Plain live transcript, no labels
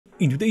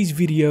In today's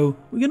video,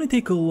 we're gonna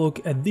take a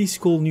look at this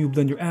cool new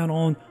Blender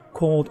add-on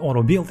called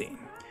Auto Building,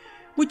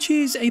 which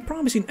is a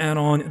promising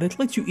add-on that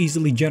lets you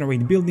easily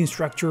generate building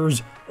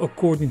structures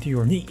according to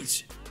your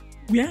needs.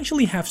 We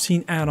actually have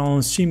seen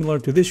add-ons similar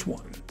to this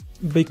one,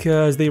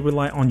 because they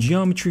rely on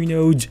geometry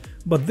nodes,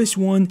 but this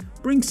one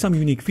brings some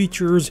unique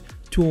features,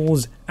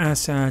 tools,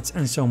 assets,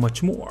 and so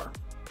much more.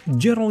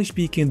 Generally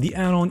speaking, the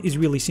add-on is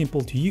really simple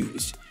to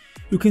use.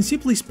 You can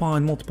simply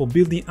spawn multiple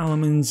building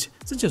elements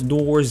such as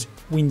doors,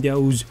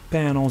 windows,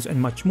 panels, and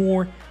much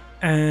more,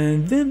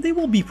 and then they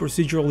will be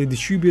procedurally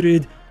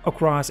distributed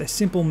across a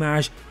simple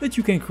mesh that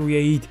you can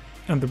create,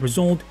 and the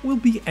result will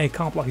be a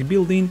complex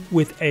building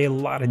with a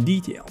lot of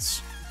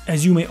details.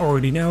 As you may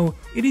already know,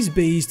 it is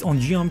based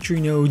on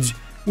geometry nodes,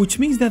 which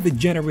means that the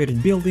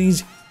generated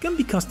buildings can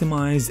be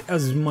customized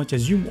as much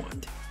as you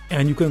want,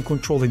 and you can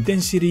control the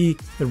density,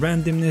 the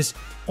randomness,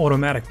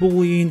 automatic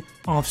boolean,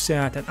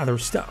 offset, and other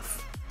stuff.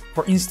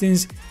 For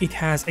instance, it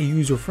has a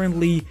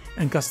user-friendly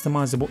and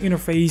customizable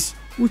interface,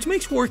 which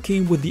makes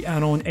working with the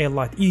add-on a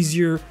lot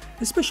easier,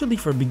 especially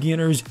for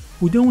beginners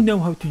who don't know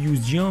how to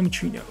use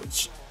geometry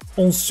nodes.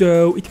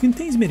 Also, it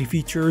contains many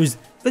features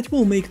that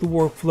will make the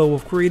workflow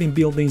of creating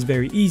buildings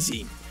very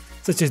easy,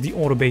 such as the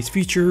auto base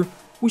feature,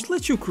 which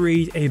lets you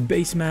create a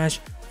base mesh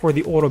for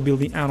the auto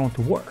building add-on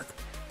to work.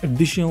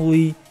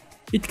 Additionally,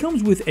 it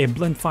comes with a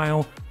blend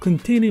file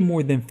containing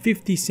more than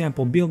 50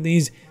 sample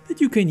buildings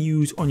that you can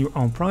use on your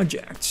own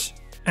projects.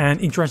 And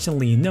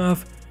interestingly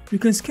enough, you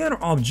can scatter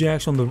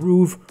objects on the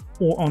roof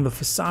or on the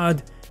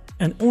facade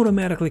and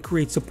automatically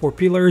create support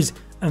pillars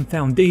and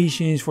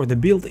foundations for the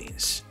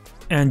buildings.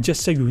 And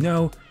just so you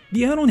know,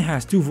 the add-on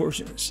has two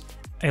versions,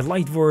 a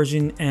light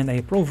version and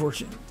a pro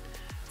version.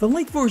 The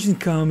light version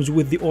comes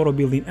with the auto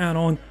building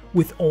add-on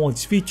with all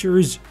its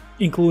features,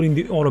 including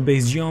the auto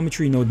base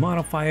geometry node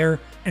modifier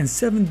and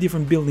 7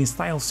 different building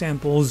style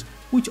samples,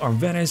 which are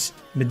Venice,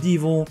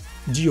 medieval,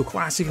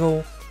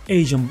 geoclassical,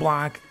 Asian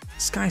block,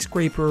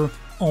 skyscraper,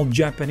 old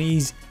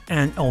Japanese,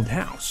 and old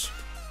house.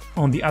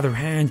 On the other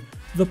hand,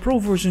 the pro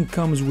version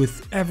comes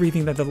with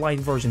everything that the light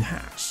version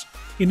has,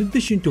 in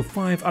addition to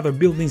 5 other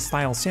building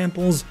style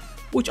samples,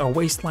 which are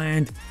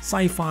wasteland,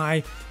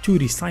 sci-fi,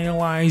 2D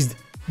stylized,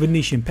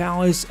 Venetian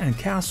palace, and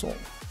castle.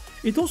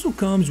 It also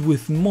comes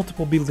with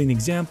multiple building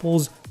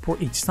examples for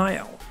each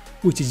style,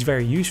 which is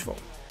very useful.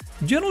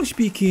 Generally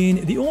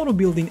speaking, the auto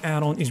building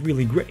add-on is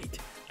really great,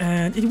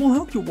 and it will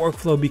help your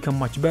workflow become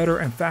much better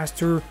and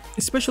faster,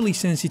 especially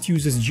since it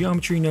uses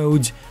geometry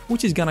nodes,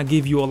 which is gonna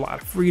give you a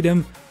lot of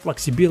freedom,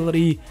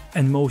 flexibility,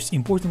 and most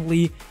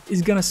importantly,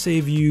 is gonna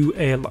save you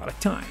a lot of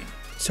time.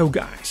 So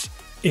guys,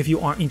 if you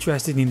are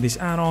interested in this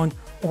add-on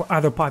or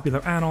other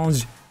popular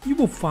add-ons, you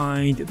will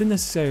find the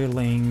necessary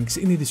links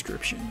in the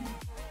description.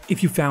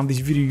 If you found this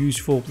video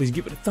useful, please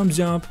give it a thumbs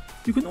up.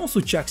 You can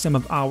also check some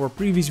of our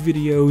previous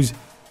videos.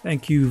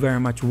 Thank you very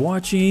much for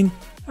watching,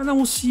 and I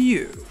will see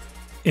you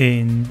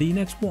in the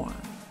next one.